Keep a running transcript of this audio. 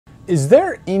Is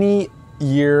there any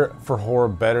year for horror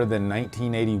better than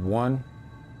 1981?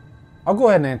 I'll go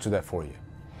ahead and answer that for you.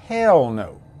 Hell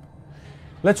no.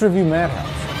 Let's review Madhouse.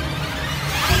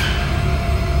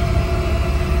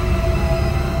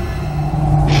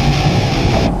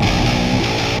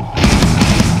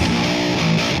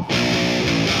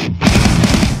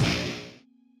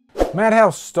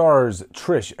 Madhouse stars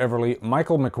Trish Everly,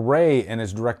 Michael McRae, and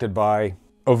is directed by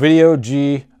Ovidio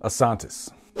G.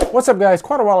 Asantis. What's up, guys?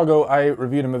 Quite a while ago, I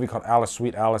reviewed a movie called Alice,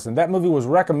 Sweet Alice, and that movie was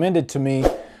recommended to me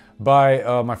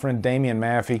by my friend Damian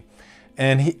Maffey.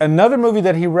 And another movie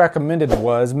that he recommended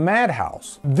was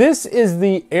Madhouse. This is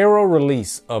the Arrow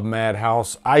release of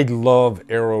Madhouse. I love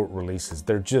Arrow releases.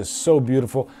 They're just so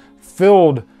beautiful,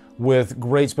 filled with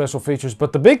great special features.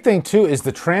 But the big thing too is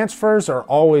the transfers are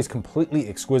always completely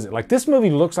exquisite. Like, this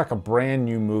movie looks like a brand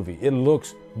new movie. It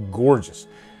looks gorgeous.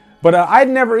 But I'd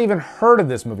never even heard of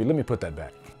this movie. Let me put that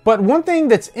back. But one thing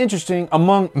that's interesting,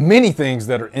 among many things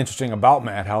that are interesting about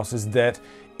Madhouse, is that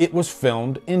it was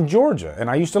filmed in Georgia.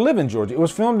 And I used to live in Georgia. It was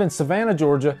filmed in Savannah,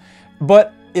 Georgia,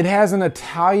 but it has an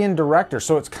Italian director.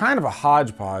 So it's kind of a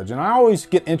hodgepodge. And I always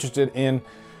get interested in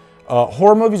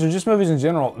horror movies, or just movies in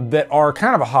general, that are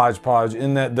kind of a hodgepodge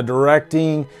in that the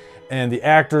directing and the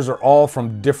actors are all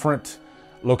from different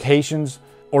locations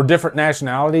or different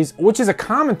nationalities, which is a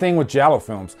common thing with giallo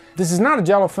films. This is not a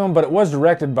giallo film, but it was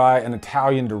directed by an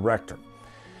Italian director.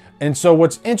 And so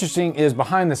what's interesting is,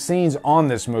 behind the scenes on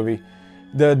this movie,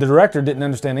 the director didn't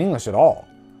understand English at all.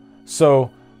 So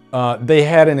they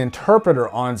had an interpreter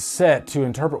on set to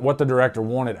interpret what the director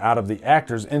wanted out of the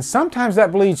actors. And sometimes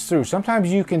that bleeds through.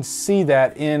 Sometimes you can see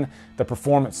that in the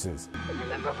performances.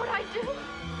 Remember what I do?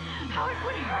 How it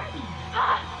would hurt?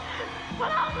 Huh?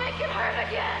 Well, I'll make it hurt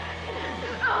again.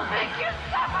 I'll make you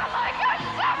suffer like I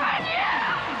suffered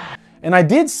you! And I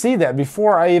did see that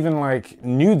before I even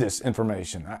knew this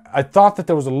information. I thought that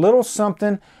there was a little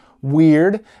something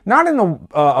weird, not in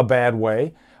a bad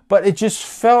way, but it just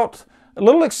felt a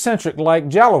little eccentric, like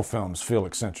giallo films feel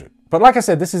eccentric. But like I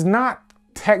said, this is not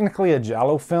technically a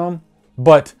giallo film,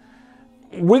 but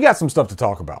we got some stuff to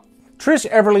talk about. Trish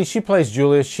Everly, she plays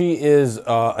Julia. She is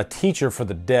a teacher for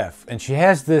the deaf, and she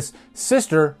has this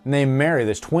sister named Mary,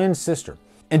 this twin sister.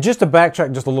 And just to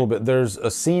backtrack just a little bit, there's a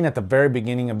scene at the very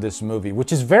beginning of this movie,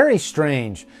 which is very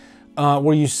strange,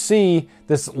 where you see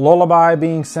this lullaby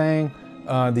being sang,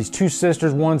 these two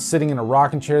sisters, one sitting in a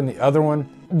rocking chair and the other one.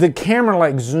 The camera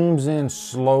zooms in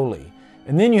slowly.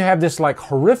 And then you have this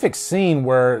horrific scene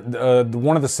where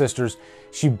one of the sisters,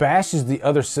 she bashes the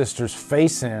other sister's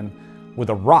face in with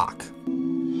a rock.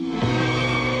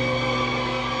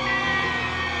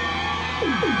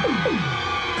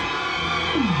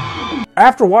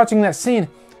 After watching that scene,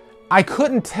 I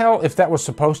couldn't tell if that was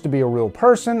supposed to be a real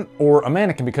person or a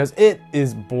mannequin, because it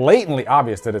is blatantly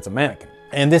obvious that it's a mannequin.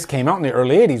 And this came out in the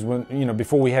early 80s, when,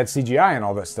 before we had CGI and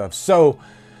all that stuff. So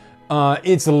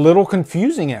it's a little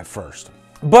confusing at first.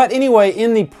 But anyway,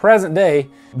 in the present day,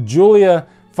 Julia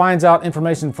finds out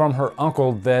information from her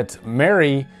uncle that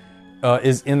Mary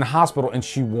is in the hospital and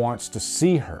she wants to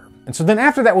see her. And so then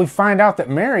after that, we find out that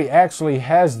Mary actually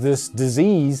has this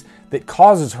disease that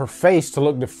causes her face to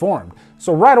look deformed.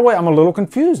 So right away, I'm a little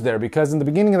confused there, because in the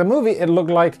beginning of the movie, it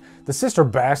looked like the sister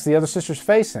bashed the other sister's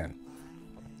face in.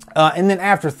 And then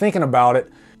after thinking about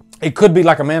it, it could be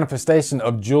like a manifestation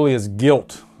of Julia's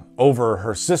guilt over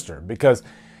her sister, because,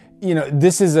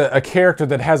 this is a character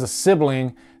that has a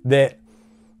sibling that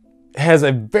has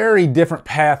a very different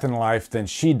path in life than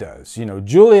she does.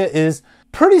 Julia is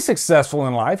pretty successful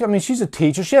in life. I mean, she's a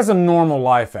teacher. She has a normal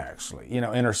life, actually.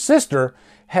 And her sister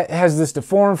has this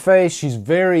deformed face. She's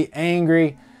very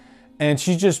angry, and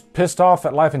she's just pissed off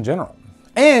at life in general.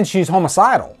 And she's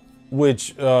homicidal,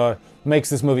 which makes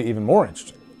this movie even more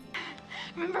interesting.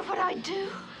 Remember what I do?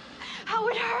 How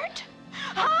it hurt?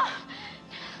 Huh?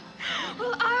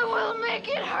 Well, I will make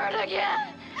it hurt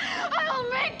again. I'll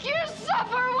make you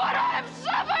suffer what I've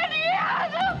suffered.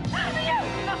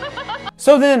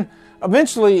 So then,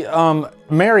 eventually,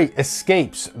 Mary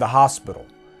escapes the hospital.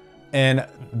 And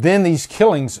then these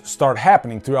killings start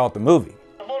happening throughout the movie.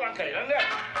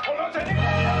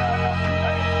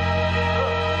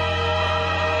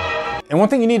 And one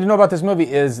thing you need to know about this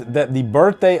movie is that the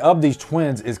birthday of these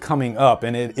twins is coming up,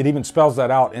 and it even spells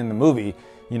that out in the movie,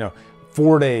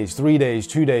 4 days, 3 days,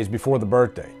 2 days before the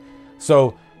birthday.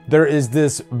 So there is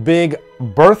this big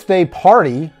birthday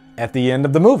party at the end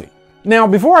of the movie. Now,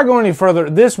 before I go any further,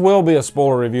 this will be a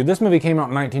spoiler review. This movie came out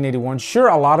in 1981. Sure,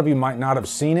 a lot of you might not have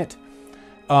seen it.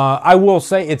 I will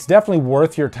say it's definitely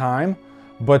worth your time,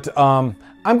 but I'm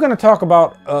going to talk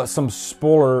about some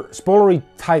spoilery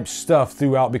type stuff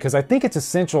throughout, because I think it's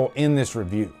essential in this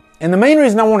review. And the main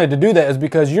reason I wanted to do that is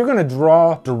because you're going to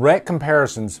draw direct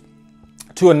comparisons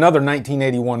to another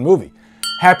 1981 movie,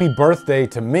 Happy Birthday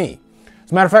to Me.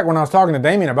 As a matter of fact, when I was talking to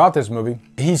Damien about this movie,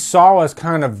 he saw us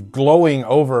kind of glowing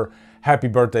over Happy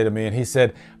Birthday to Me, and he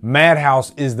said,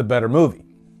 Madhouse is the better movie.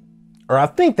 Or I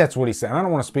think that's what he said. I don't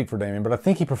want to speak for Damien, but I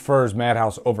think he prefers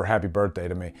Madhouse over Happy Birthday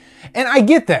to Me. And I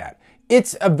get that.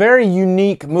 It's a very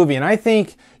unique movie, and I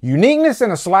think uniqueness in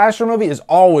a slasher movie is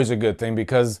always a good thing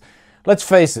because, let's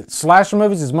face it, slasher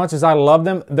movies, as much as I love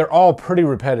them, they're all pretty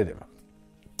repetitive.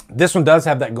 This one does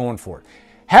have that going for it.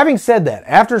 Having said that,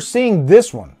 after seeing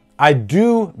this one, I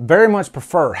do very much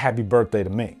prefer Happy Birthday to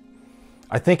Me.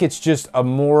 I think it's just a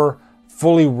more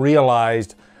fully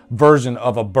realized version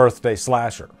of a birthday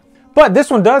slasher. But this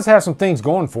one does have some things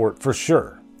going for it, for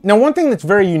sure. Now, one thing that's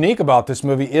very unique about this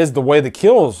movie is the way the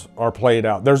kills are played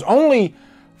out. There's only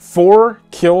 4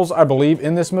 kills, I believe,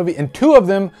 in this movie, and 2 of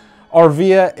them are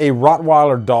via a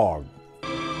rottweiler dog.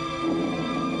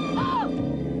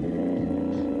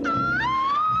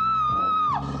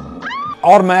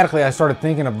 Automatically, I started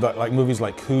thinking of movies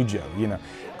like Cujo, you know.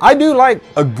 I do like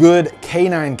a good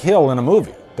canine kill in a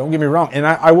movie. Don't get me wrong. And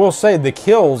I will say the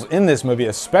kills in this movie,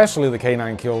 especially the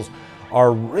canine kills,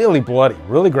 are really bloody,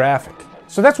 really graphic.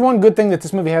 So that's one good thing that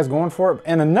this movie has going for it.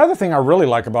 And another thing I really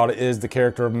like about it is the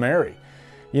character of Mary.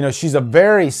 You know, she's a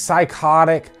very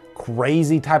psychotic,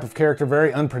 crazy type of character,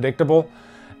 very unpredictable.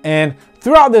 And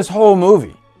throughout this whole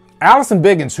movie, Alison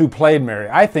Biggins, who played Mary,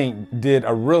 I think did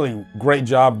a really great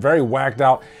job, very whacked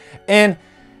out. And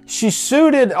she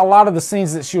suited a lot of the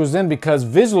scenes that she was in because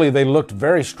visually they looked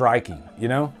very striking, you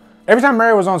know? Every time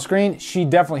Mary was on screen, she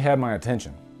definitely had my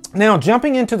attention. Now,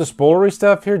 jumping into the spoilery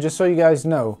stuff here, just so you guys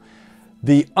know,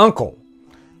 the uncle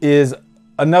is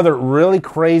another really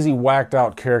crazy, whacked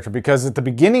out character because at the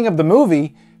beginning of the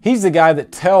movie, he's the guy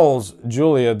that tells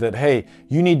Julia that, hey,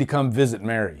 you need to come visit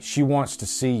Mary. She wants to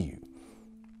see you.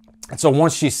 And so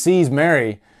once she sees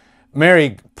Mary,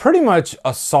 Mary pretty much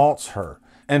assaults her.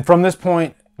 And from this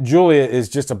point, Julia is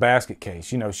just a basket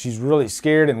case. You know, she's really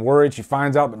scared and worried. She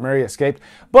finds out that Mary escaped.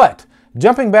 But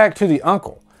jumping back to the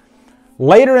uncle,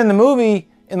 later in the movie,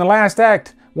 in the last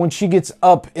act, when she gets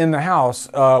up in the house,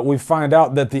 we find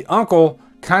out that the uncle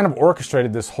kind of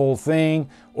orchestrated this whole thing,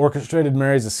 orchestrated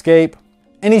Mary's escape,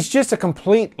 and he's just a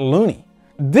complete loony.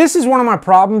 This is one of my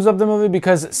problems of the movie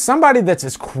because somebody that's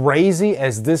as crazy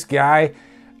as this guy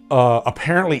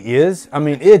apparently is, I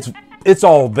mean, it's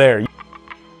all there.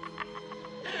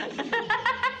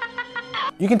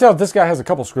 You can tell this guy has a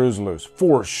couple screws loose,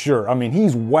 for sure. I mean,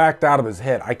 he's whacked out of his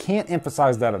head. I can't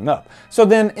emphasize that enough. So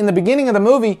then, in the beginning of the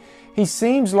movie, he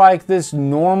seems like this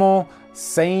normal,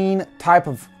 sane type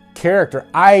of character.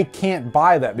 I can't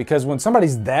buy that because when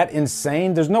somebody's that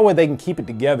insane, there's no way they can keep it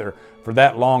together for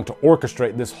that long to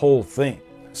orchestrate this whole thing.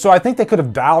 So I think they could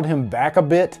have dialed him back a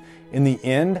bit in the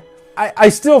end. I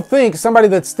still think somebody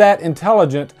that's that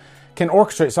intelligent can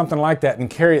orchestrate something like that and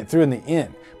carry it through in the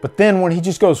end. But then when he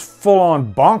just goes full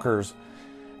on bonkers,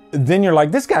 then you're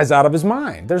like, this guy's out of his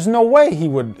mind. There's no way he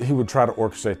would try to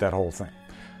orchestrate that whole thing.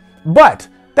 But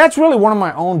that's really one of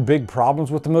my own big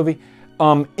problems with the movie.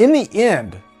 In the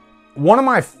end, one of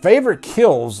my favorite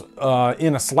kills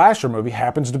in a slasher movie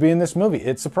happens to be in this movie.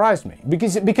 It surprised me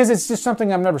because it's just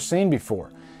something I've never seen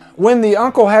before. When the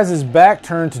uncle has his back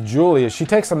turned to Julia, she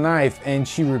takes a knife and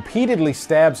she repeatedly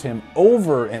stabs him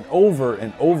over and over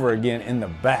and over again in the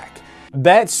back.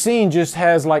 That scene just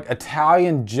has like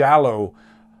Italian giallo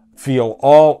feel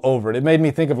all over it. It made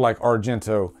me think of like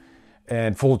Argento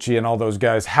and Fulci and all those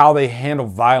guys, how they handle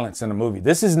violence in a movie.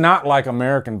 This is not like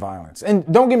American violence. And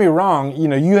don't get me wrong, you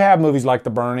know, you have movies like The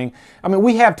Burning. I mean,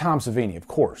 we have Tom Savini, of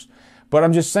course. But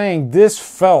I'm just saying this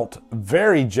felt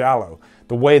very giallo,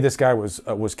 the way this guy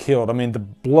was killed. I mean, the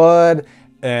blood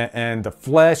and the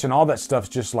flesh and all that stuff's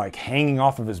just like hanging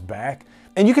off of his back.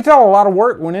 And you could tell a lot of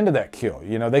work went into that kill.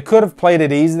 You know, they could have played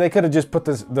it easy. They could have just put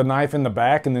the knife in the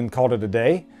back and then called it a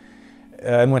day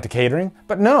and went to catering.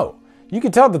 But no, you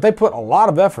could tell that they put a lot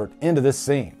of effort into this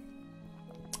scene.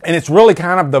 And it's really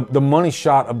kind of the money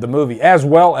shot of the movie, as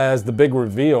well as the big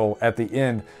reveal at the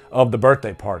end of the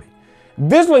birthday party.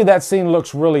 Visually, that scene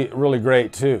looks really, really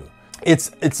great too.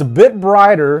 It's a bit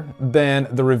brighter than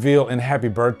the reveal in Happy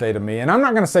Birthday to Me. And I'm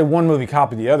not going to say one movie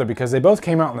copied the other because they both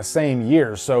came out in the same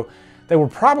year. So they were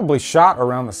probably shot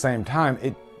around the same time.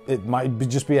 It might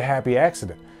just be a happy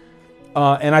accident.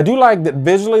 And I do like that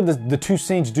visually the two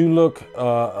scenes do look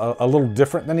a little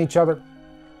different than each other.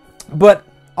 But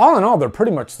all in all, they're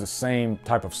pretty much the same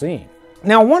type of scene.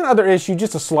 Now, one other issue,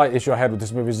 just a slight issue I had with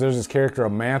this movie is there's this character,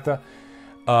 Amantha,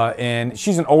 and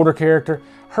she's an older character.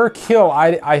 Her kill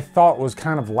I thought was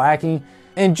kind of lacking.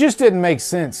 And just didn't make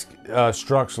sense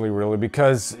structurally, really,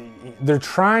 because they're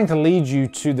trying to lead you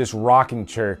to this rocking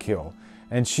chair kill.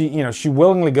 And she, you know, she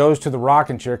willingly goes to the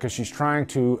rocking chair because she's trying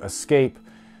to escape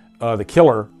the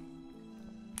killer.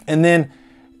 And then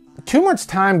too much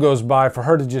time goes by for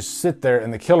her to just sit there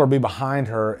and the killer be behind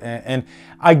her. And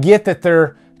I get that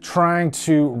they're trying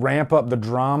to ramp up the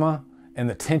drama and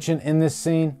the tension in this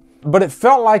scene, but it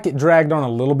felt like it dragged on a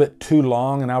little bit too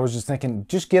long. And I was just thinking,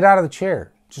 just get out of the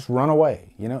chair, just run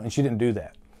away, you know, and she didn't do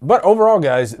that. But overall,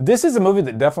 guys, this is a movie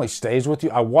that definitely stays with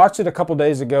you. I watched it a couple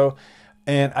days ago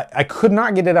and I could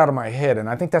not get it out of my head. And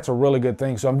I think that's a really good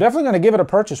thing. So I'm definitely going to give it a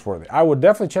purchase worthy. I would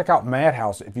definitely check out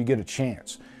Madhouse if you get a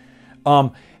chance.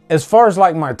 As far as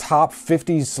like my top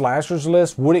 50 slashers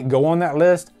list, would it go on that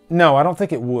list? No, I don't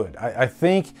think it would. I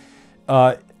think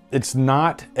it's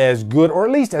not as good, or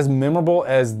at least as memorable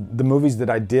as the movies that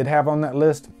I did have on that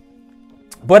list.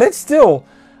 But it's still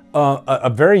a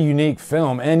very unique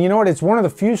film. And you know what? It's one of the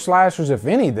few slashers, if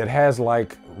any, that has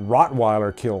like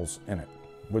rottweiler kills in it,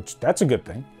 which that's a good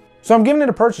thing. So I'm giving it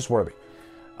a purchase worthy.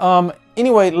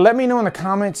 Anyway, let me know in the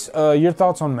comments your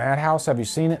thoughts on Madhouse. Have you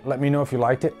seen it? Let me know if you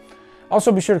liked it. Also,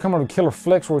 be sure to come over to Killer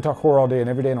Flicks, where we talk horror all day and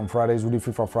every day, and on Fridays, we do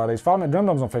Free Fall Fridays. Follow me at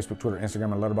Drumdums on Facebook, Twitter,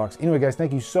 Instagram, and Letterboxd. Anyway, guys,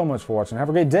 thank you so much for watching. Have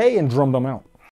a great day, and Drumdum out.